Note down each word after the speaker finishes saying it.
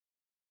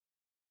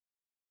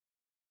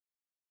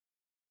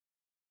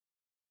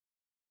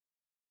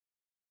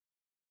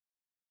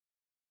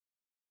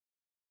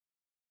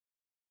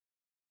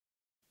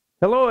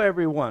Hello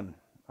everyone,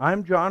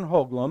 I'm Jon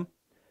Houglum,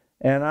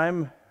 and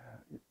I'm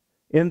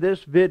in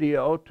this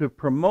video to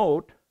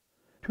promote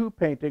two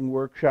painting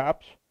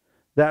workshops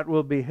that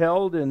will be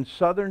held in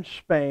southern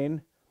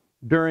Spain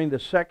during the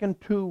second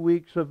 2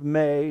 weeks of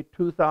May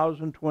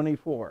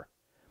 2024.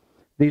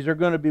 These are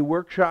going to be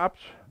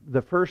workshops,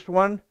 the first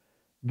one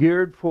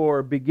geared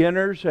for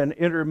beginners and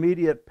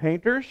intermediate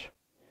painters,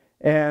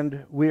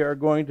 and we are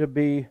going to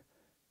be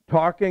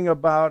talking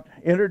about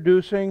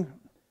introducing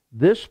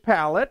this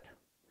palette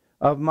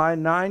of my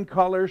 9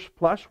 colors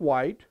plus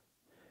white,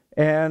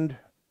 and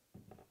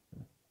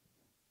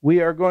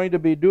we are going to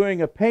be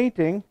doing a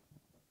painting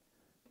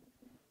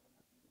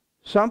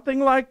something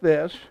like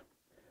this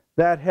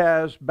that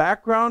has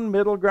background,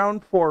 middle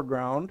ground,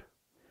 foreground,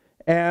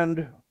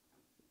 and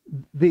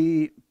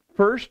the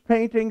first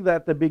painting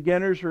that the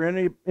beginners or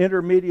any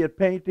intermediate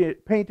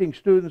painting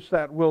students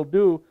that will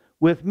do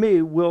with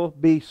me will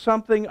be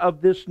something of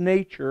this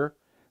nature,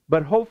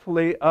 but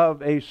hopefully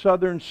of a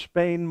southern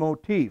Spain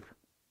motif.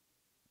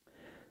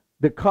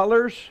 The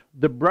colors,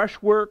 the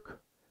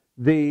brushwork,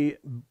 the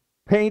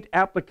paint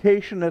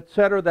application,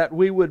 etc., that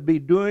we would be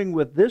doing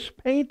with this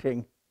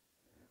painting,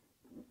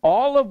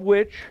 all of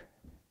which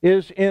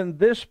is in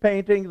this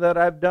painting that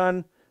I've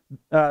done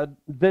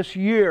this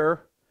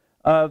year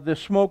of the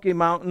Smoky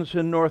Mountains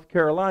in North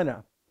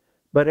Carolina.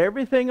 But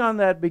everything on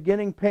that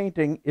beginning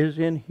painting is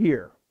in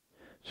here.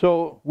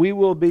 So we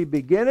will be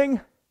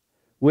beginning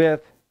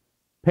with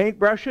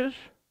paintbrushes,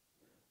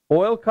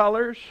 oil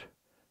colors,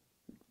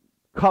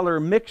 color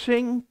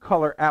mixing,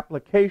 color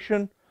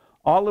application,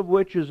 all of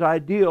which is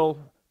ideal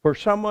for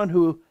someone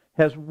who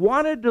has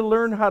wanted to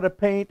learn how to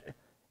paint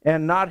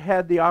and not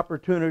had the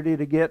opportunity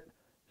to get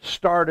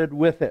started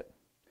with it.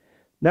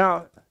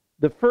 Now,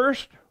 the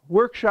first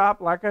workshop,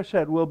 like I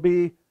said, will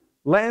be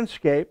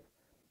landscape,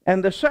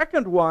 and the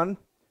second one,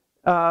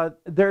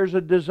 there's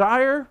a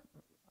desire,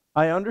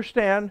 I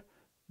understand,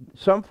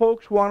 some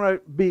folks want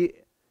to be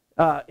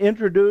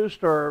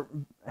introduced or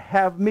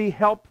have me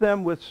help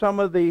them with some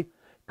of the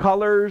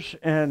colors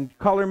and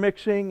color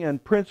mixing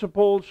and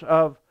principles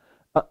of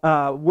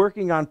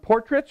working on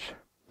portraits.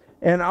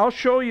 And I'll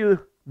show you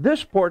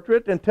this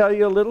portrait and tell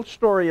you a little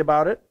story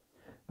about it.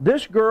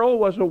 This girl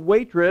was a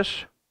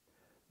waitress.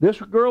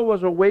 This girl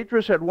was a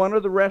waitress at one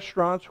of the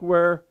restaurants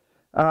where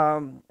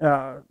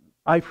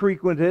I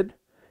frequented.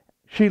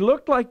 She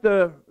looked like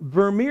the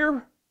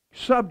Vermeer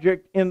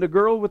subject in The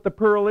Girl with the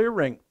Pearl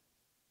Earring.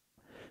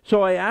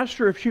 So I asked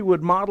her if she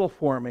would model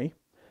for me.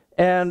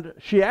 And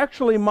she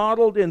actually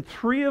modeled in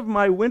 3 of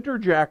my winter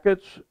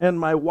jackets and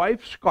my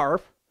wife's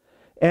scarf.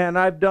 And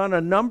I've done a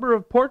number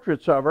of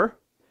portraits of her.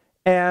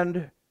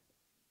 And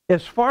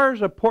as far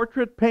as a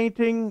portrait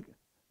painting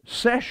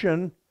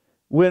session,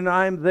 when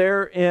I'm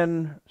there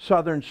in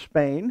southern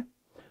Spain,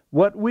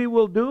 what we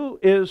will do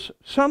is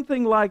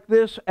something like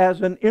this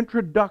as an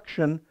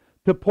introduction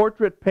to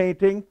portrait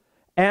painting.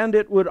 And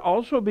it would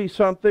also be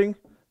something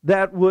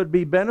that would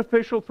be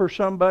beneficial for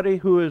somebody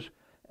who is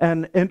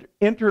an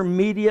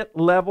intermediate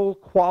level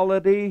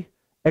quality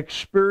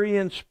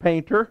experienced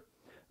painter.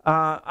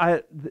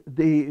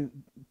 The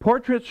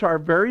portraits are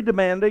very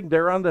demanding.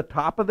 They're on the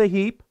top of the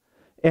heap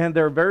and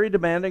they're very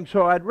demanding.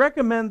 So I'd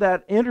recommend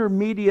that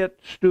intermediate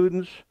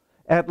students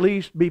at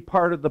least be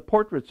part of the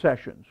portrait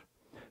sessions.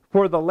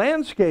 For the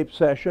landscape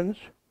sessions,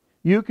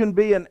 you can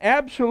be an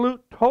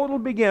absolute total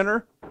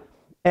beginner,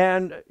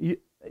 and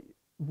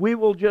we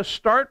will just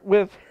start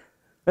with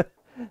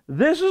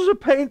this is a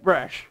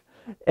paintbrush.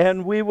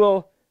 And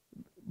we'll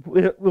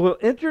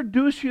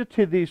introduce you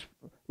to these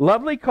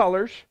lovely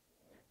colors,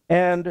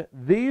 and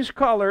these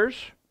colors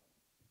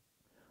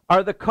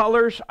are the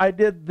colors I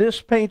did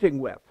this painting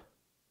with.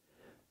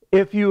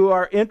 If you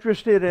are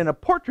interested in a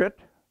portrait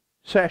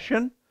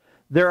session,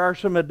 there are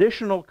some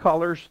additional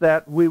colors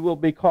that we will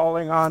be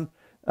calling on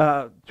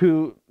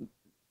to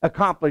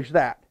accomplish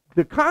that.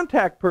 The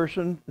contact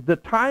person, the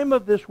time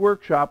of this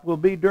workshop will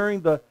be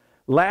during the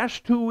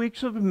last 2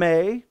 weeks of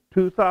May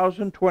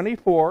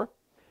 2024,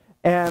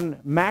 and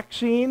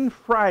Maxine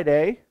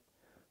Friday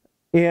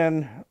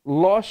in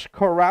Los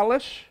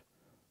Corrales,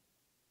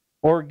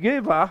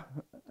 Orgiva.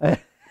 And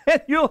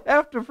you'll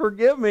have to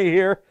forgive me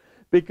here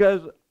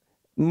because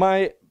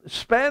my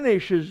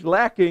Spanish is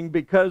lacking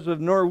because of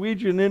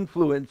Norwegian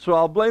influence, so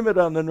I'll blame it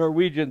on the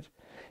Norwegians.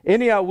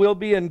 Anyhow, we'll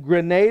be in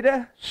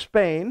Granada,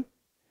 Spain,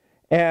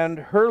 and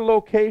her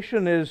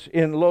location is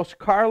in Los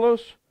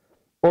Corrales,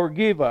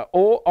 Orgiva,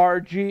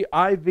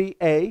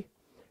 O-R-G-I-V-A.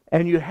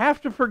 And you have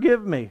to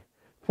forgive me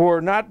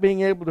for not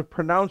being able to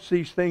pronounce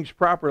these things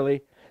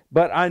properly,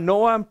 but I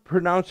know I'm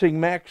pronouncing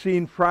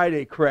Maxine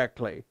Friday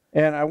correctly.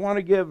 And I want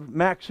to give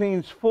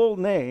Maxine's full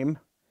name,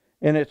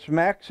 and it's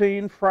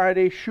Maxine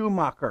Friday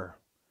Schumacher.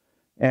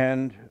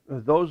 And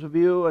those of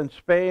you in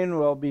Spain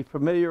will be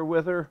familiar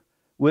with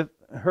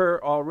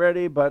her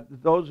already,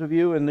 but those of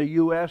you in the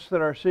U.S.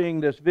 that are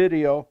seeing this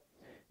video,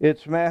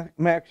 it's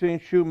Maxine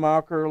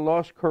Schumacher,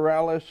 Los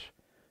Corrales,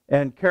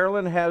 and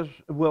Carolyn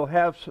will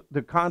have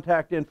the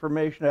contact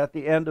information at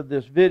the end of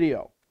this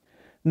video.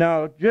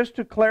 Now, just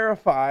to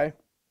clarify,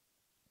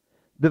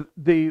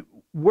 the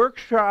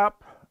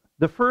workshop,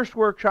 the first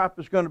workshop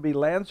is going to be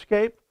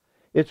landscape.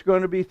 It's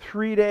going to be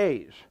 3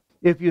 days.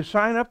 If you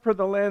sign up for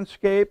the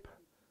landscape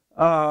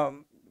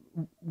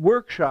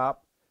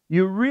workshop,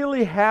 you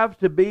really have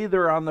to be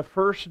there on the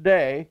first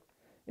day.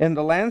 And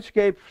the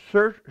landscape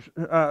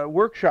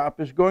workshop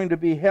is going to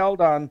be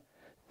held on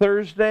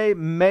Thursday,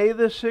 May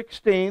the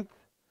 16th,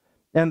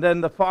 and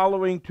then the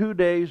following 2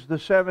 days, the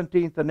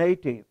 17th and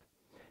 18th.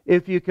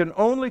 If you can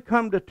only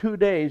come to 2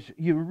 days,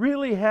 you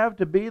really have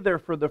to be there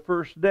for the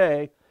first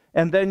day,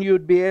 and then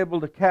you'd be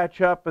able to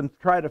catch up and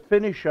try to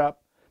finish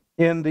up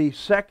in the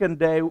second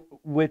day,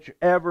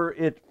 whichever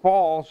it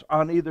falls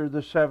on either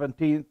the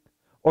 17th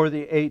or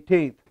the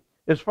 18th.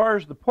 As far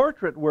as the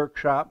portrait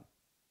workshop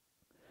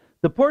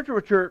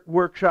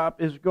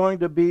is going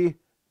to be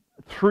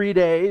 3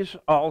 days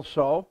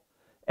also.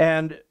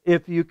 And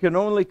if you can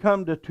only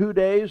come to 2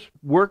 days,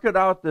 work it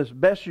out as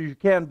best as you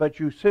can, but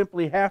you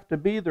simply have to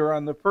be there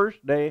on the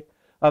first day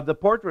of the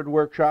portrait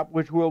workshop,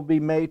 which will be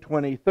May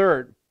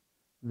 23rd.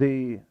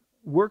 The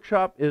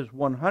workshop is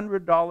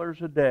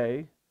 $100 a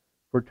day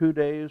for 2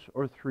 days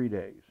or 3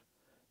 days.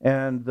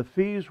 And the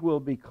fees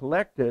will be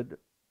collected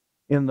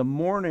in the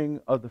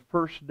morning of the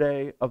first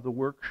day of the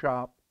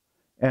workshop,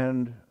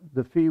 and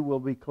the fee will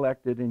be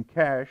collected in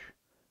cash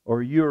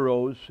or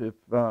euros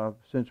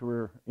since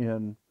we're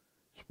in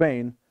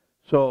Spain.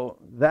 So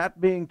that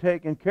being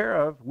taken care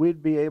of,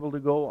 we'd be able to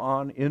go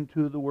on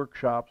into the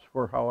workshops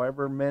for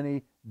however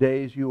many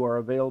days you are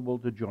available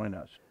to join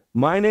us.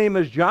 My name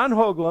is Jon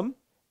Houglum,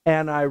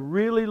 and I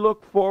really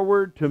look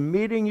forward to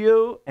meeting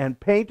you and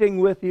painting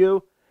with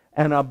you,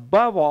 and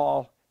above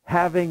all,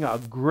 having a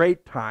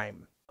great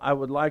time. I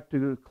would like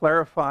to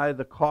clarify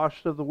the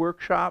cost of the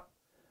workshop.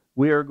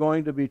 We are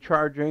going to be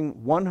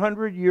charging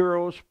 100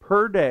 euros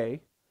per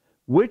day,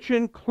 which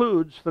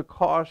includes the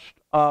cost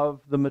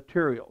of the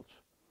materials.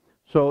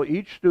 So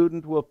each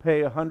student will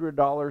pay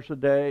 $100 a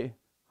day,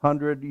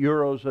 100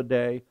 euros a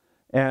day,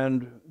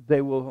 and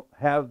they will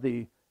have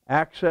the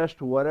access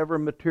to whatever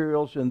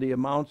materials and the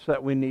amounts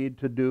that we need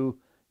to do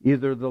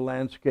either the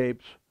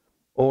landscapes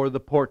or the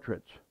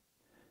portraits.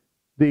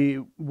 The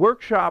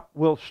workshop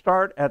will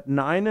start at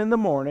 9 in the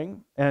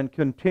morning and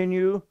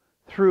continue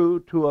through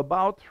to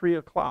about 3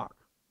 o'clock.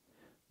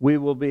 We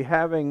will be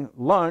having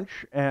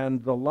lunch,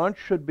 and the lunch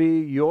should be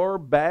your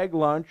bag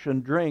lunch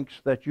and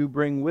drinks that you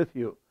bring with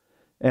you.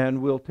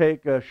 And we'll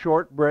take a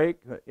short break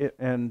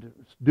and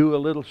do a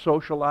little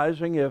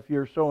socializing if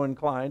you're so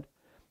inclined.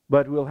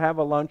 But we'll have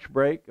a lunch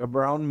break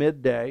around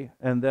midday,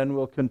 and then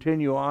we'll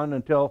continue on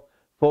until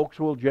folks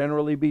will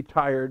generally be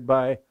tired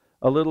by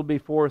a little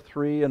before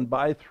 3, and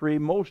by 3,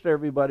 most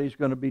everybody's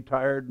going to be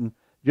tired and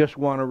just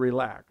want to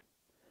relax.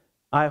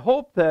 I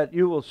hope that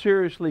you will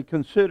seriously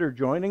consider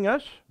joining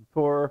us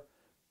for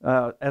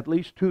at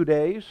least 2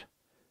 days.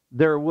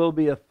 There will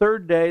be a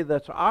third day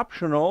that's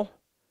optional,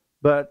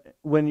 but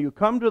when you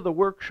come to the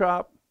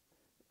workshop,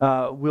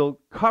 we'll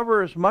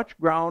cover as much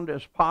ground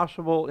as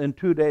possible in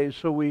 2 days,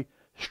 so we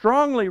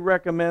strongly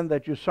recommend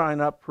that you sign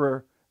up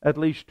for at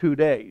least 2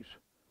 days.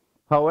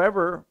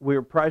 However,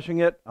 we're pricing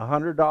it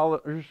 $100,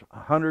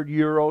 100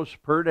 euros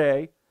per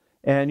day,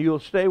 and you'll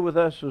stay with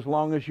us as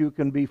long as you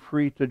can be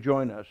free to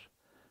join us.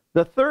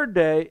 The third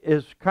day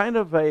is kind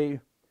of a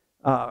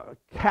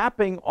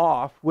capping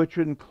off, which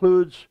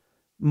includes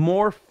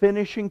more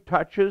finishing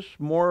touches,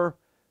 more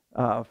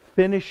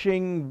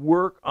finishing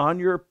work on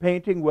your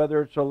painting,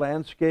 whether it's a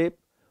landscape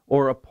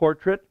or a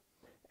portrait.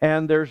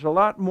 And there's a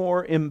lot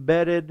more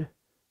embedded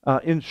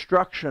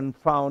instruction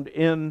found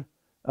in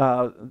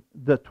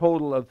the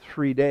total of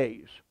 3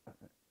 days.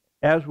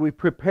 As we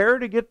prepare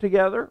to get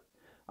together,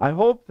 I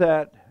hope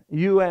that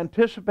you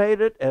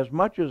anticipate it as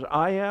much as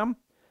I am.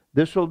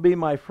 This will be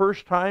my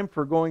first time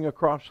for going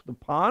across the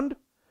pond.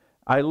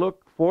 I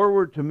look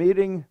forward to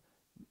meeting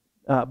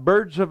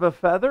birds of a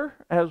feather,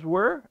 as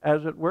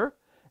it were,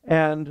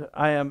 and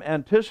I am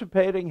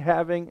anticipating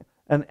having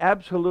an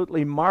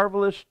absolutely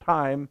marvelous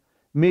time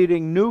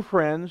meeting new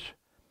friends,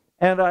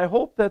 and I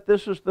hope that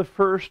this is the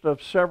first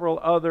of several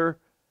other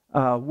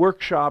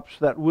workshops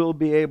that we'll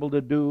be able to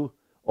do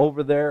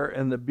over there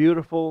in the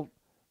beautiful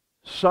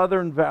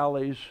southern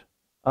valleys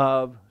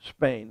of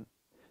Spain.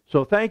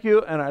 So thank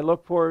you, and I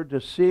look forward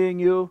to seeing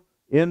you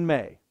in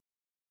May.